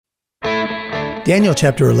Daniel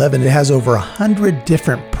chapter 11, it has over 100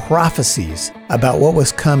 different prophecies about what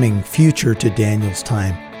was coming future to Daniel's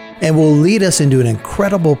time, and will lead us into an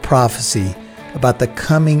incredible prophecy about the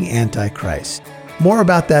coming Antichrist. More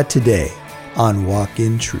about that today on Walk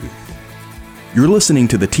in Truth. You're listening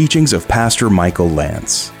to the teachings of Pastor Michael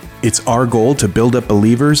Lance. It's our goal to build up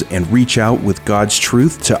believers and reach out with God's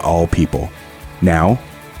truth to all people. Now,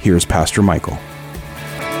 here's Pastor Michael.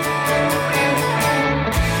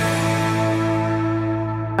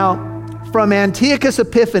 Now, from Antiochus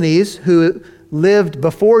Epiphanes, who lived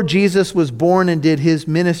before Jesus was born and did his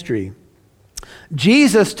ministry,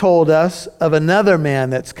 Jesus told us of another man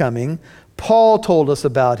that's coming. Paul told us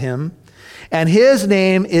about him, and his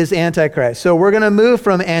name is Antichrist. So we're going to move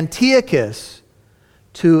from Antiochus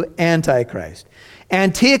to Antichrist.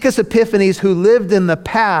 Antiochus Epiphanes, who lived in the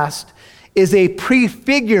past, is a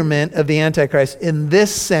prefigurement of the Antichrist in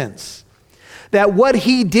this sense, that what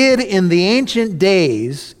he did in the ancient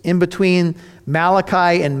days, in between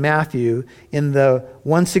Malachi and Matthew, in the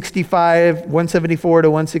 174 to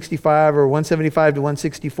 165 or 175 to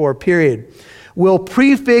 164 period, will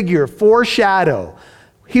prefigure, foreshadow.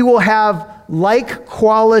 He will have like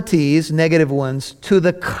qualities, negative ones, to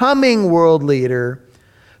the coming world leader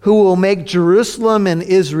who will make Jerusalem and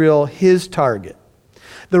Israel his target.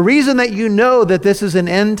 The reason that you know that this is an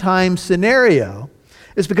end time scenario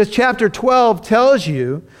is because chapter 12 tells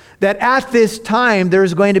you that at this time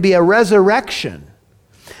there's going to be a resurrection.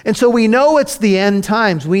 And so we know it's the end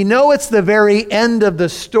times. We know it's the very end of the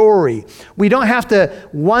story. We don't have to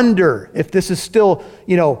wonder if this is still,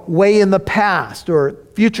 way in the past or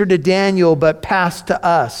future to Daniel, but past to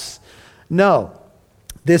us. No,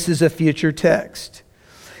 this is a future text.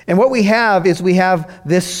 And what we have is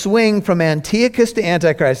this swing from Antiochus to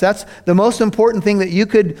Antichrist. That's the most important thing that you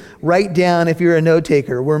could write down if you're a note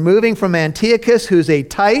taker. We're moving from Antiochus, who's a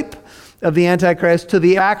type of the Antichrist, to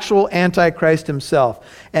the actual Antichrist himself.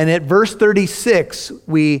 And at verse 36,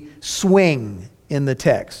 we swing in the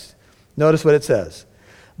text. Notice what it says.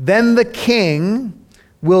 Then the king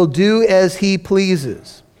will do as he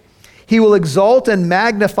pleases. He will exalt and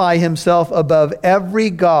magnify himself above every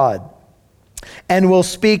god, and will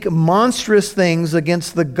speak monstrous things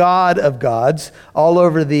against the God of gods. All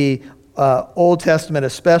over the Old Testament,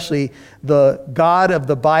 especially the God of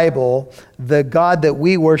the Bible, the God that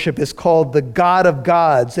we worship is called the God of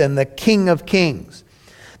gods and the King of kings.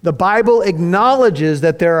 The Bible acknowledges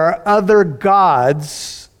that there are other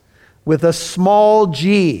gods with a small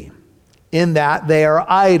g, in that they are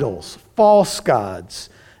idols, false gods.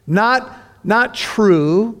 Not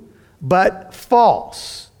true, but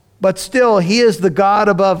false. But still, he is the God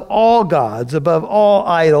above all gods, above all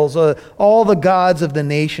idols, all the gods of the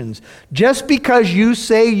nations. Just because you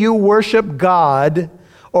say you worship God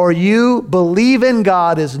or you believe in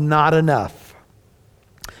God is not enough.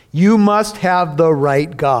 You must have the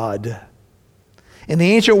right God. In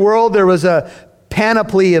the ancient world, there was a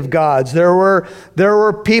panoply of gods. There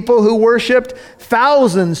were people who worshiped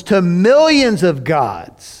thousands to millions of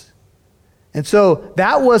gods. And so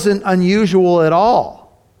that wasn't unusual at all.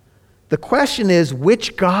 The question is,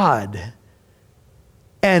 which God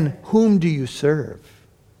and whom do you serve?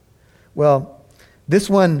 Well, this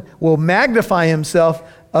one will magnify himself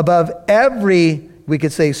above every, we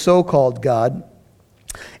could say, so-called God.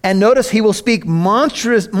 And notice he will speak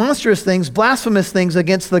monstrous things, blasphemous things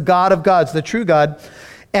against the God of gods, the true God,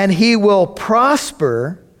 and he will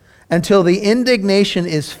prosper until the indignation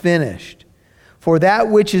is finished. For that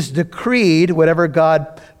which is decreed, whatever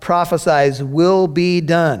God prophesies, will be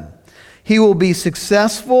done. He will be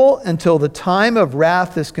successful until the time of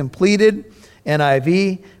wrath is completed,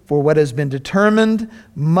 NIV, for what has been determined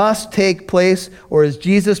must take place, or as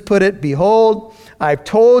Jesus put it, behold, I've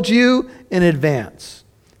told you in advance.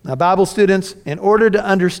 Now, Bible students, in order to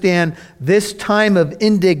understand this time of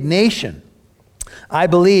indignation, I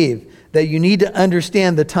believe that you need to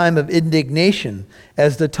understand the time of indignation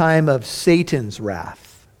as the time of Satan's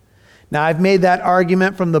wrath. Now, I've made that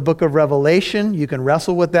argument from the book of Revelation. You can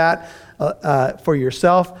wrestle with that for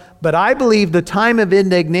yourself. But I believe the time of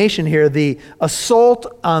indignation here, the assault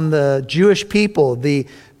on the Jewish people, the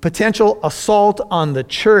potential assault on the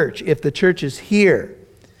church, if the church is here,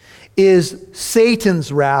 is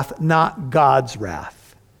Satan's wrath, not God's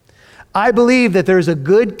wrath. I believe that there's a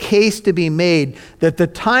good case to be made that the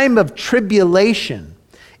time of tribulation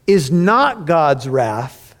is not God's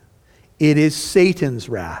wrath, it is Satan's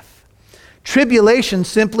wrath. Tribulation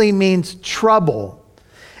simply means trouble.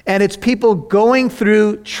 And it's people going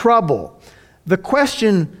through trouble. The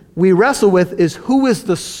question we wrestle with is, who is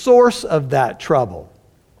the source of that trouble?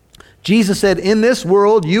 Jesus said, in this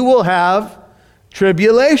world you will have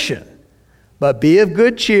tribulation. But be of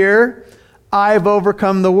good cheer, I've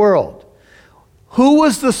overcome the world. Who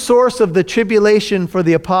was the source of the tribulation for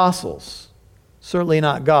the apostles? Certainly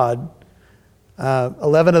not God.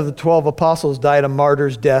 11 of the 12 apostles died a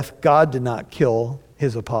martyr's death. God did not kill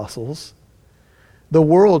his apostles. The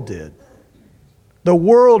world did. The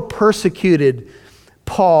world persecuted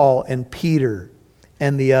Paul and Peter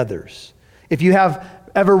and the others. If you have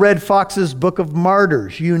ever read Fox's Book of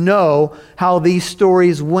Martyrs, you know how these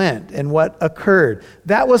stories went and what occurred.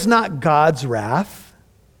 That was not God's wrath.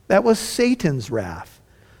 That was Satan's wrath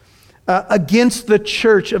against the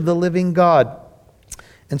church of the living God.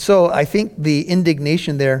 And so I think the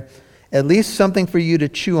indignation there, at least something for you to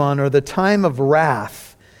chew on, or the time of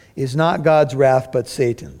wrath, is not God's wrath, but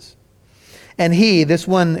Satan's. And he, this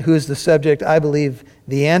one who is the subject, I believe,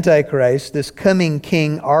 the Antichrist, this coming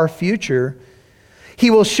king, our future, he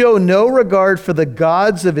will show no regard for the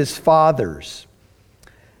gods of his fathers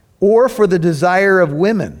or for the desire of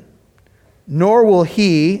women, nor will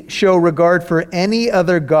he show regard for any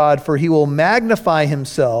other god, for he will magnify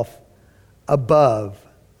himself above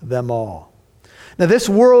them all. Now this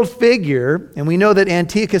world figure, and we know that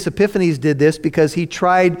Antiochus Epiphanes did this because he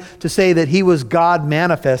tried to say that he was God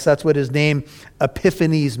manifest. That's what his name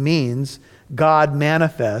Epiphanes means, God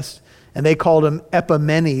manifest. And they called him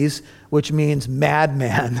Epimenes, which means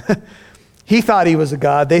madman. He thought he was a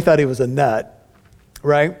god. They thought he was a nut,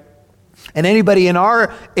 right? And anybody in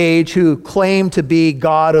our age who claimed to be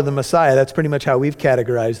God or the Messiah, that's pretty much how we've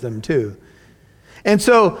categorized them too. And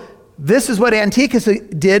so this is what Antiochus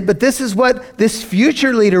did, but this is what this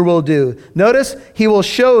future leader will do. Notice, he will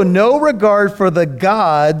show no regard for the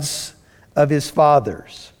gods of his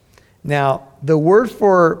fathers. Now, the word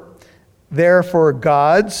for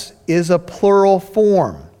gods is a plural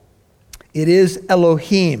form. It is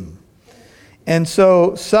Elohim. And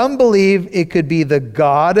so some believe it could be the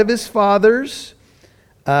God of his fathers.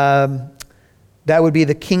 That would be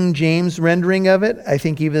the King James rendering of it. I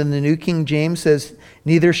think even the New King James says,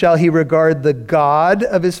 neither shall he regard the God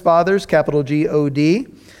of his fathers, capital G-O-D.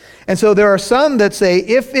 And so there are some that say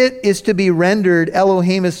if it is to be rendered,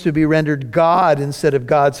 Elohim is to be rendered God instead of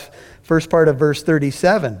God's first part of verse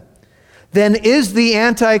 37, then is the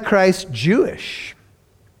Antichrist Jewish?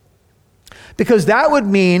 Because that would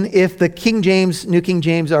mean, if the King James, New King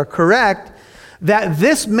James are correct, that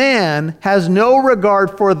this man has no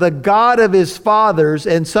regard for the God of his fathers,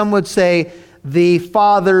 and some would say the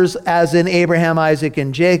fathers as in Abraham, Isaac,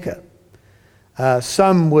 and Jacob.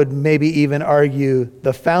 Some would maybe even argue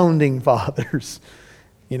the founding fathers,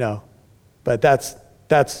 but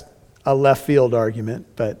that's a left field argument,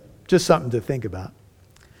 but just something to think about.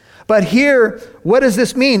 But here, what does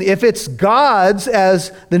this mean? If it's gods,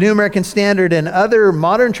 as the New American Standard and other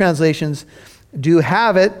modern translations do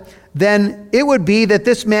have it, then it would be that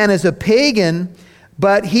this man is a pagan,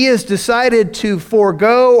 but he has decided to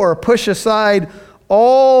forego or push aside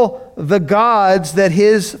all the gods that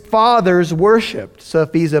his fathers worshipped. So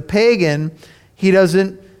if he's a pagan, he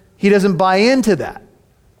doesn't buy into that.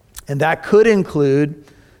 And that could include,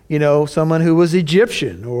 someone who was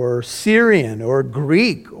Egyptian or Syrian or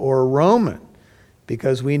Greek or Roman,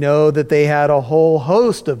 because we know that they had a whole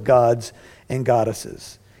host of gods and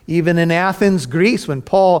goddesses. Even in Athens, Greece, when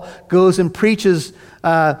Paul goes and preaches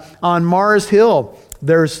on Mars Hill,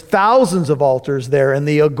 there's thousands of altars there in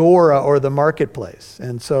the agora or the marketplace.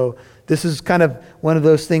 And so this is kind of one of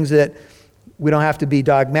those things that we don't have to be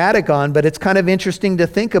dogmatic on, but it's kind of interesting to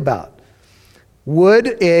think about.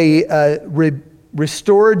 Would a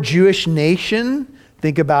restored Jewish nation,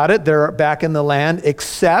 think about it, they're back in the land,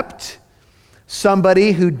 accept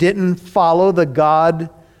somebody who didn't follow the God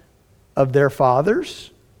of their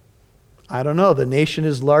fathers? I don't know. The nation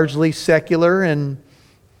is largely secular and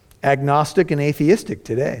agnostic and atheistic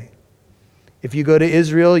today. If you go to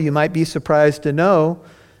Israel, you might be surprised to know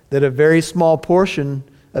that a very small portion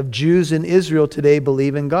of Jews in Israel today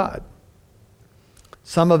believe in God.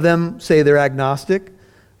 Some of them say they're agnostic.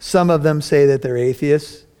 Some of them say that they're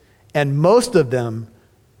atheists. And most of them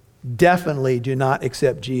definitely do not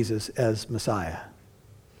accept Jesus as Messiah.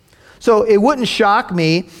 So it wouldn't shock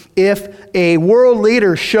me if a world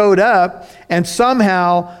leader showed up and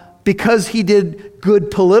somehow, because he did good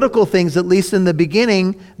political things, at least in the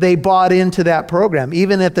beginning, they bought into that program.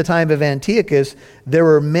 Even at the time of Antiochus, there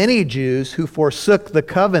were many Jews who forsook the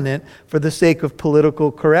covenant for the sake of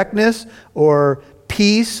political correctness or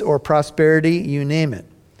peace or prosperity, you name it.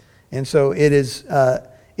 And so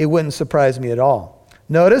it wouldn't surprise me at all.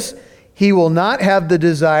 Notice, he will not have the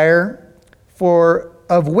desire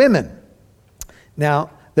of women.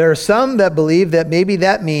 Now, there are some that believe that maybe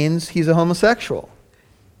that means he's a homosexual.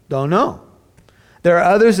 Don't know. There are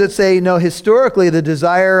others that say, no, historically the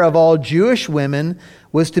desire of all Jewish women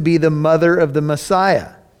was to be the mother of the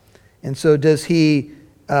Messiah. And so does he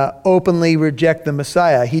openly reject the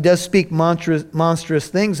Messiah? He does speak monstrous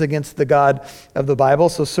things against the God of the Bible,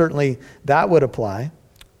 so certainly that would apply.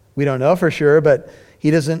 We don't know for sure, but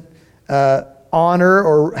he doesn't honor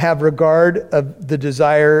or have regard of the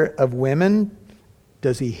desire of women.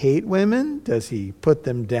 Does he hate women? Does he put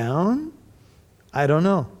them down? I don't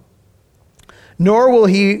know. Nor will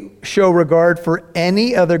he show regard for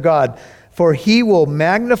any other God, for he will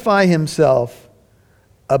magnify himself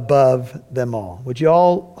above them all. Would you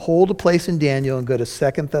all hold a place in Daniel and go to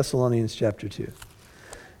 2 Thessalonians chapter 2?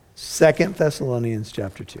 2 Thessalonians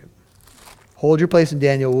chapter 2. Hold your place in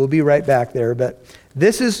Daniel. We'll be right back there. But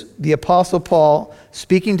this is the Apostle Paul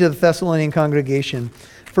speaking to the Thessalonian congregation.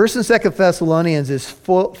 1 and 2 Thessalonians is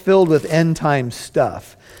filled with end time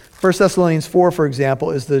stuff. 1 Thessalonians 4, for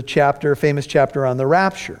example, is the famous chapter on the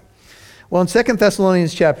rapture. Well, in 2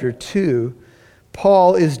 Thessalonians chapter 2,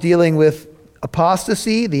 Paul is dealing with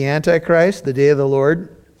apostasy, the Antichrist, the day of the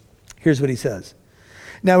Lord. Here's what he says.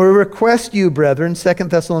 Now we request you, brethren, 2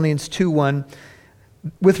 Thessalonians 2:1,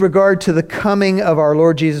 with regard to the coming of our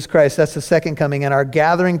Lord Jesus Christ, that's the second coming, and our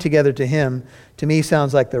gathering together to him, to me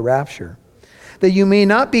sounds like the rapture, that you may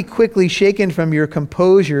not be quickly shaken from your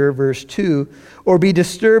composure, verse 2, or be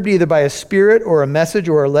disturbed either by a spirit or a message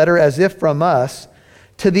or a letter as if from us,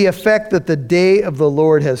 to the effect that the day of the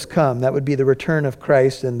Lord has come. That would be the return of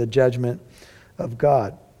Christ and the judgment of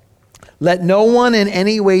God. Let no one in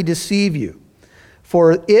any way deceive you,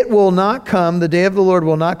 for it will not come, the day of the Lord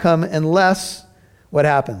will not come unless, what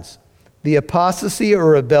happens? The apostasy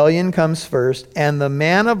or rebellion comes first, and the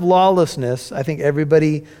man of lawlessness, I think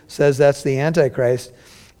everybody says that's the Antichrist,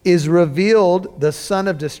 is revealed, the son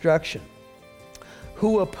of destruction,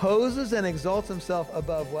 who opposes and exalts himself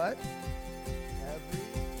above what?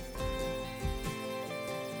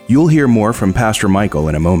 You'll hear more from Pastor Michael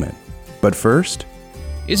in a moment. But first,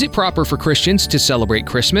 is it proper for Christians to celebrate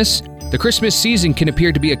Christmas? The Christmas season can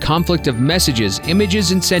appear to be a conflict of messages,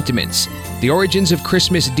 images, and sentiments. The Origins of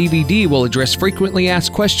Christmas DVD will address frequently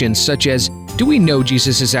asked questions such as, do we know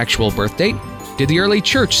Jesus' actual birth date? Did the early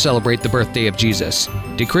church celebrate the birthday of Jesus?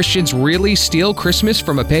 Did Christians really steal Christmas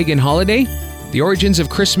from a pagan holiday? The Origins of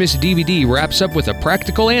Christmas DVD wraps up with a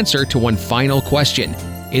practical answer to one final question.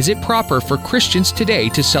 Is it proper for Christians today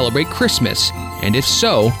to celebrate Christmas? And if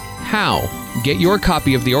so, how? Get your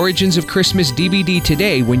copy of the Origins of Christmas DVD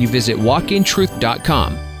today when you visit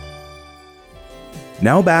walkintruth.com.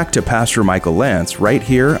 Now back to Pastor Michael Lantz right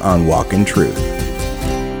here on Walk in Truth.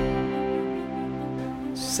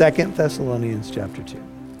 2 Thessalonians chapter 2.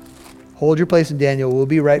 Hold your place in Daniel. We'll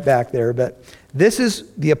be right back there. But this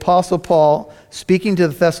is the Apostle Paul speaking to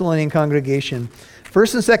the Thessalonian congregation. 1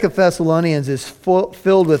 and 2 Thessalonians is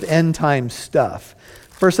filled with end time stuff.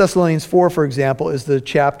 1 Thessalonians 4, for example, is the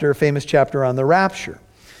famous chapter on the rapture.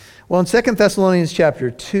 Well, in 2 Thessalonians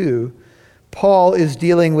chapter 2, Paul is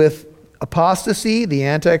dealing with apostasy, the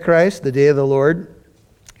Antichrist, the day of the Lord.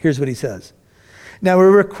 Here's what he says. Now we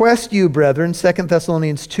request you, brethren, 2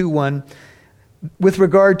 Thessalonians 2:1, with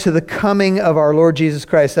regard to the coming of our Lord Jesus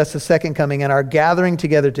Christ, that's the second coming, and our gathering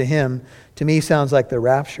together to him, to me sounds like the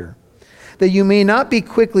rapture, that you may not be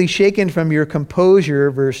quickly shaken from your composure,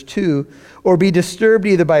 verse 2, or be disturbed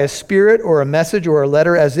either by a spirit or a message or a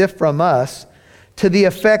letter as if from us, to the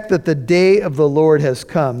effect that the day of the Lord has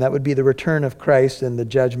come. That would be the return of Christ and the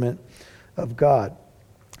judgment of God.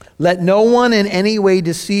 Let no one in any way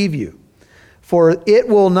deceive you, for it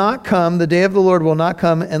will not come, the day of the Lord will not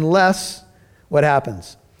come unless, what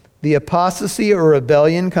happens? The apostasy or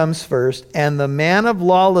rebellion comes first, and the man of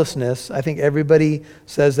lawlessness, I think everybody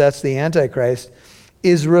says that's the Antichrist,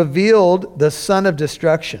 is revealed, the son of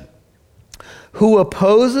destruction, who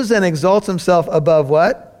opposes and exalts himself above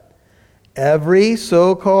what? Every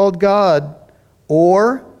so-called God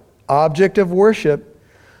or object of worship,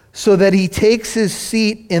 so that he takes his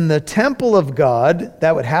seat in the temple of God.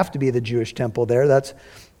 That would have to be the Jewish temple there. That's,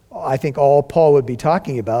 I think, all Paul would be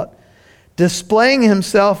talking about. Displaying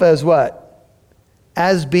himself as what?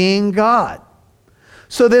 As being God.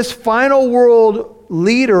 So this final world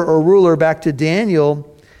leader or ruler, back to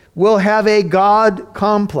Daniel, will have a God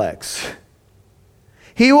complex.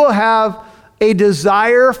 He will have a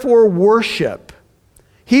desire for worship.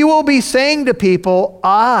 He will be saying to people,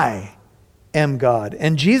 I am God.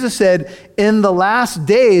 And Jesus said, in the last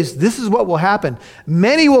days, this is what will happen.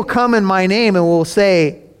 Many will come in my name and will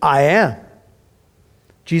say, I am.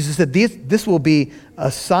 Jesus said, this will be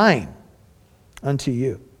a sign unto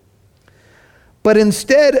you. But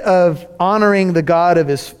instead of honoring the God of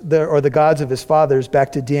the gods of his fathers,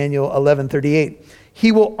 back to Daniel 11:38,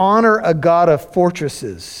 he will honor a God of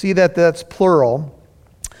fortresses. See that's plural.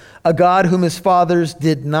 A God whom his fathers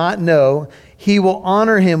did not know. He will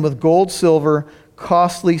honor him with gold, silver,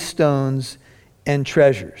 costly stones, and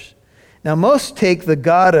treasures. Now, most take the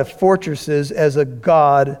God of fortresses as a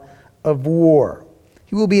God of war.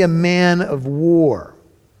 He will be a man of war.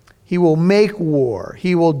 He will make war.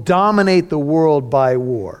 He will dominate the world by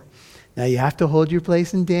war. Now, you have to hold your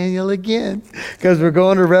place in Daniel again, because we're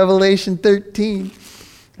going to Revelation 13.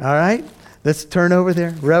 All right? Let's turn over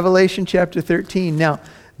there. Revelation chapter 13. Now,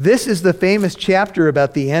 this is the famous chapter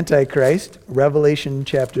about the Antichrist, Revelation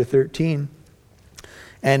chapter 13.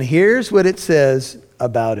 And here's what it says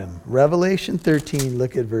about him. Revelation 13,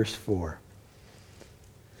 look at verse 4.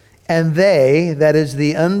 And they, that is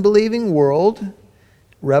the unbelieving world,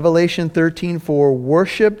 Revelation 13:4,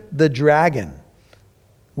 worship the dragon.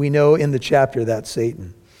 We know in the chapter that's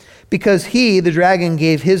Satan. Because he, the dragon,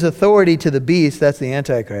 gave his authority to the beast, that's the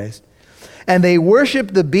Antichrist. And they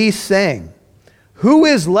worship the beast, saying, who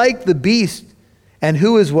is like the beast, and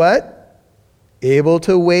who is what? Able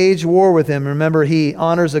to wage war with him. Remember, he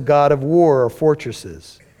honors a God of war or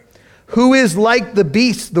fortresses. Who is like the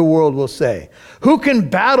beast, the world will say. Who can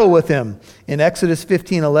battle with him? In Exodus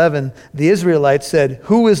 15:11, the Israelites said,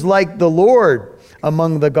 who is like the Lord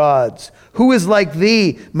among the gods? Who is like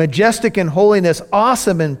thee, majestic in holiness,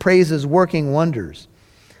 awesome in praises, working wonders?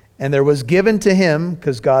 And there was given to him,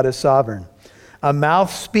 because God is sovereign, a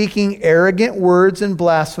mouth speaking arrogant words and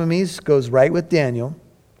blasphemies, goes right with Daniel,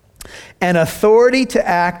 and authority to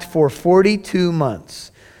act for 42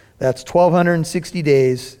 months. That's 1,260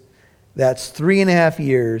 days. That's 3.5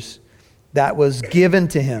 years. That was given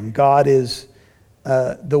to him. God is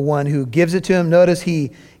the one who gives it to him. Notice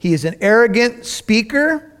he is an arrogant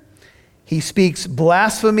speaker. He speaks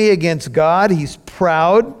blasphemy against God. He's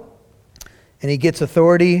proud. And he gets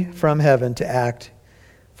authority from heaven to act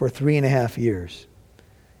for 3.5 years.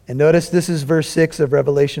 And notice this is verse 6 of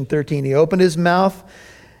Revelation 13. He opened his mouth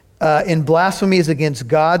in blasphemies against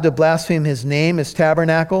God to blaspheme his name, his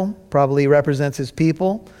tabernacle, probably represents his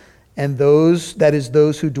people, and those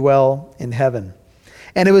who dwell in heaven.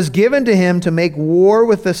 And it was given to him to make war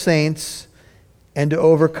with the saints and to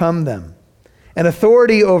overcome them. And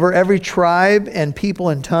authority over every tribe and people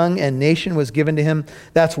and tongue and nation was given to him.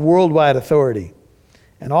 That's worldwide authority.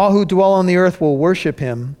 And all who dwell on the earth will worship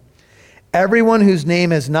him. Everyone whose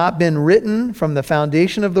name has not been written from the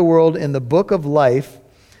foundation of the world in the book of life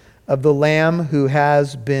of the Lamb who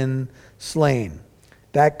has been slain.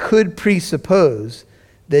 That could presuppose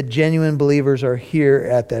that genuine believers are here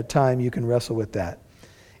at that time. You can wrestle with that.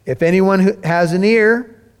 If anyone who has an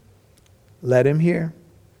ear, let him hear.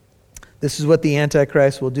 This is what the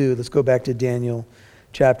Antichrist will do. Let's go back to Daniel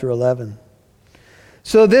chapter 11.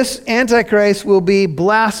 So this Antichrist will be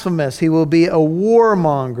blasphemous. He will be a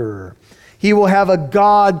warmonger. He will have a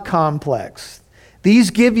God complex. These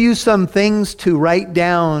give you some things to write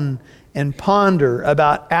down and ponder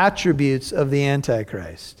about attributes of the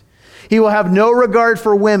Antichrist. He will have no regard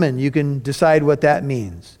for women. You can decide what that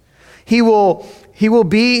means. He will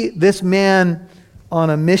be this man on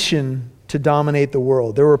a mission to dominate the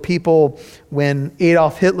world. There were people when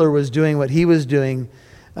Adolf Hitler was doing what he was doing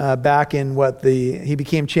back in he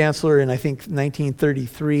became chancellor in, I think,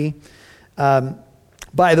 1933.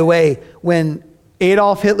 By the way, when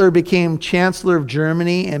Adolf Hitler became chancellor of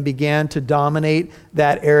Germany and began to dominate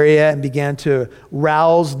that area and began to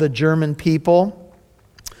rouse the German people,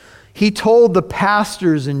 he told the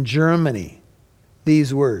pastors in Germany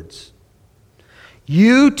these words: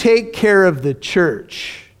 "You take care of the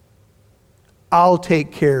church, I'll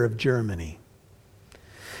take care of Germany."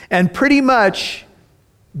 And pretty much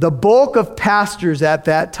the bulk of pastors at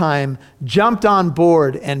that time jumped on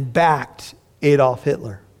board and backed Adolf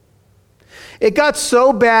Hitler. It got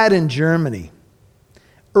so bad in Germany,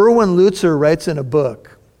 Erwin Lutzer writes in a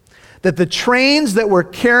book that the trains that were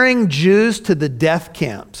carrying Jews to the death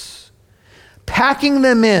camps, packing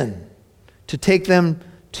them in to take them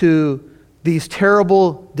to these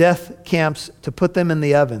terrible death camps to put them in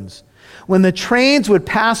the ovens, when the trains would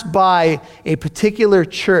pass by a particular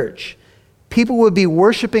church, people would be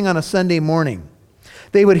worshiping on a Sunday morning.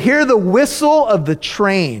 They would hear the whistle of the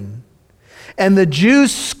train and the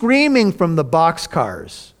Jews screaming from the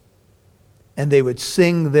boxcars, and they would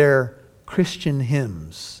sing their Christian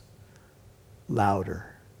hymns louder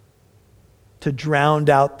to drown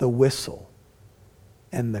out the whistle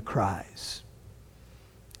and the cries.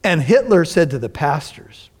 And Hitler said to the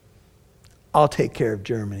pastors, "I'll take care of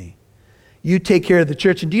Germany. You take care of the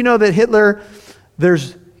church." And do you know that Hitler,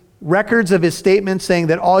 there's records of his statements saying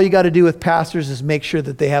that all you got to do with pastors is make sure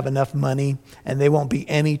that they have enough money and they won't be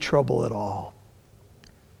any trouble at all.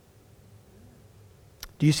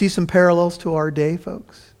 Do you see some parallels to our day,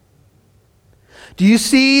 folks? Do you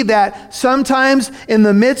see that sometimes in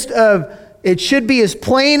the midst of it should be as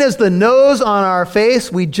plain as the nose on our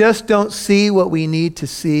face, we just don't see what we need to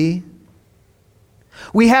see?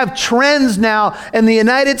 We have trends now in the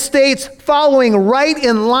United States following right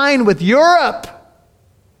in line with Europe.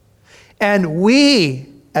 And we,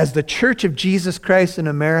 as the Church of Jesus Christ in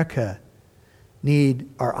America, need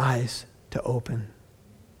our eyes to open.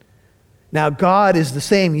 Now, God is the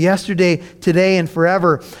same yesterday, today, and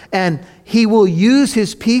forever, and He will use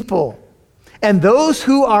His people. And those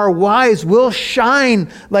who are wise will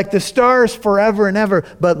shine like the stars forever and ever.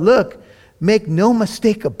 But look, make no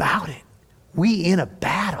mistake about it. We in a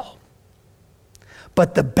battle.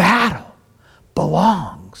 But the battle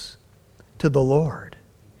belongs to the Lord.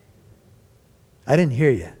 I didn't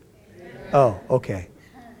hear you. Oh, okay.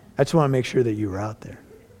 I just want to make sure that you were out there.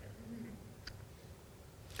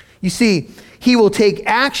 You see, He will take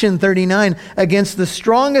action, 39, against the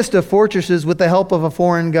strongest of fortresses with the help of a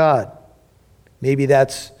foreign god. Maybe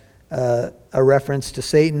that's a reference to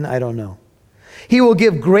Satan. I don't know. He will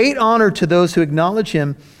give great honor to those who acknowledge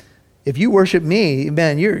Him. If you worship me,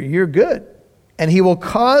 man, you're good. And He will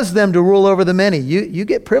cause them to rule over the many. You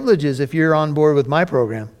get privileges if you're on board with my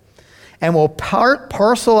program. And will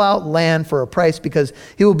parcel out land for a price because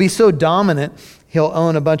He will be so dominant, He'll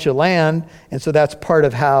own a bunch of land. And so that's part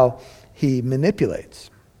of how He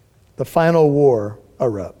manipulates. The final war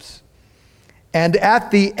erupts. And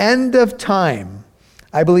at the end of time,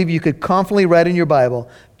 I believe you could confidently write in your Bible,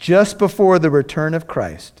 just before the return of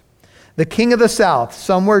Christ, the king of the south,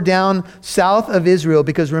 somewhere down south of Israel,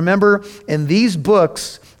 because remember, in these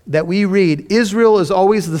books that we read, Israel is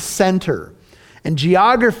always the center. And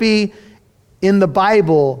geography in the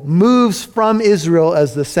Bible moves from Israel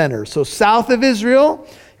as the center. So south of Israel,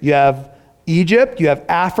 you have Egypt, you have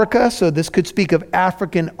Africa, so this could speak of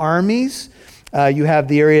African armies. You have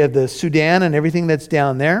the area of the Sudan and everything that's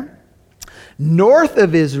down there. North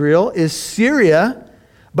of Israel is Syria,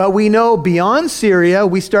 but we know beyond Syria,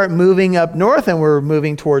 we start moving up north and we're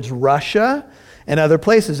moving towards Russia and other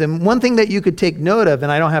places. And one thing that you could take note of,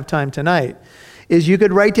 and I don't have time tonight, is you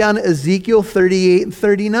could write down Ezekiel 38 and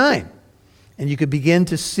 39. And you could begin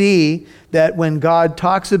to see that when God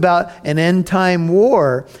talks about an end-time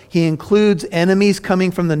war, He includes enemies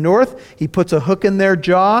coming from the north. He puts a hook in their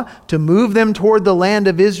jaw to move them toward the land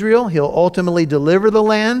of Israel. He'll ultimately deliver the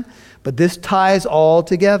land, but this ties all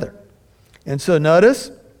together. And so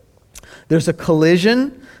notice, there's a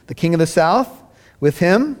collision. The king of the south with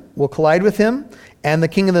him will collide with him, and the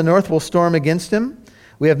king of the north will storm against him.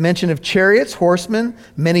 We have mention of chariots, horsemen,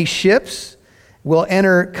 many ships will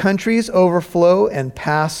enter countries, overflow, and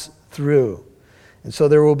pass through. And so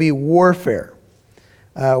there will be warfare.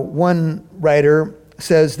 One writer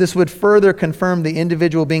says this would further confirm the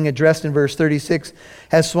individual being addressed in verse 36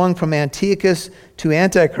 has swung from Antiochus to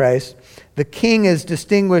Antichrist. The king is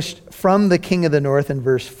distinguished from the king of the north in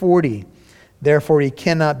verse 40. Therefore, he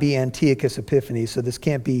cannot be Antiochus Epiphanes, so this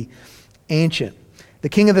can't be ancient. The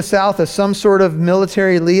king of the south is some sort of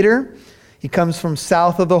military leader. He comes from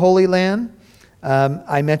south of the Holy Land.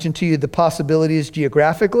 I mentioned to you the possibilities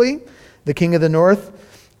geographically. The king of the north,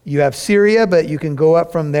 you have Syria, but you can go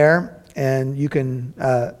up from there and you can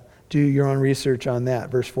do your own research on that.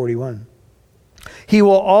 Verse 41. He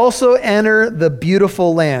will also enter the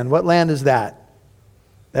beautiful land. What land is that?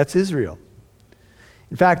 That's Israel.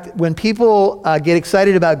 In fact, when people get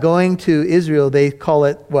excited about going to Israel, they call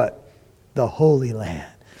it what? The Holy Land.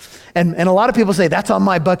 And a lot of people say, that's on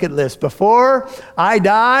my bucket list. Before I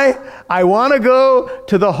die, I want to go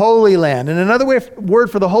to the Holy Land. And another word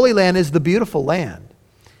for the Holy Land is the beautiful land.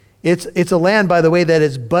 It's a land, by the way, that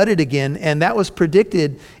is budded again. And that was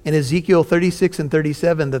predicted in Ezekiel 36 and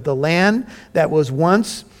 37, that the land that was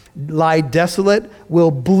once lie desolate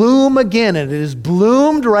will bloom again. And it is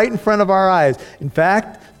bloomed right in front of our eyes. In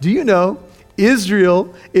fact, do you know,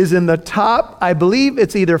 Israel is in the top, I believe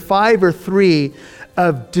it's either 5 or 3,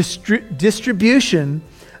 of distribution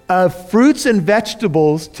of fruits and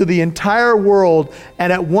vegetables to the entire world.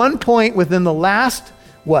 And at one point within the last,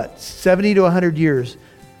 70 to 100 years,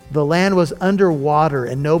 the land was underwater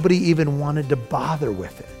and nobody even wanted to bother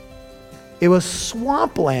with it. It was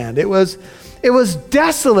swampland. It was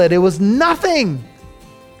desolate. It was nothing.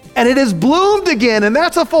 And it has bloomed again. And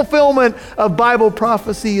that's a fulfillment of Bible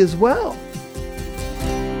prophecy as well.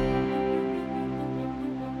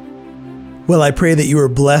 Well, I pray that you were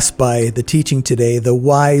blessed by the teaching today. The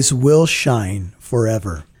wise will shine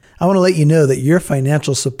forever. I want to let you know that your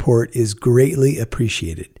financial support is greatly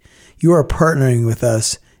appreciated. You are partnering with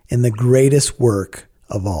us in the greatest work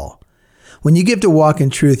of all. When you give to Walk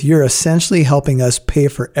in Truth, you're essentially helping us pay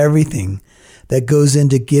for everything that goes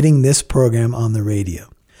into getting this program on the radio.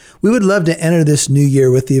 We would love to enter this new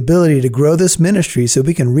year with the ability to grow this ministry so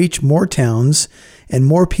we can reach more towns and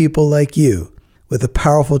more people like you with the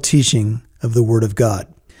powerful teaching of the Word of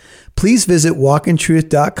God. Please visit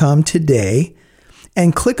walkintruth.com today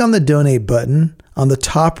and click on the donate button on the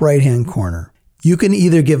top right-hand corner. You can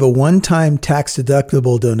either give a one-time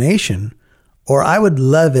tax-deductible donation, or I would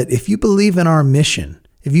love it if you believe in our mission,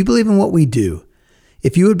 if you believe in what we do,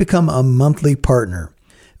 if you would become a monthly partner.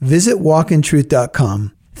 Visit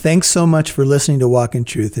walkintruth.com. Thanks so much for listening to Walk in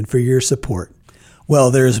Truth and for your support. Well,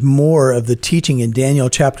 there's more of the teaching in Daniel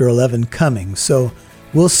chapter 11 coming, so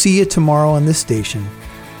we'll see you tomorrow on this station.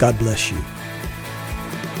 God bless you.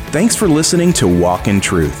 Thanks for listening to Walk in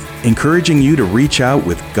Truth, encouraging you to reach out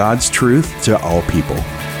with God's truth to all people.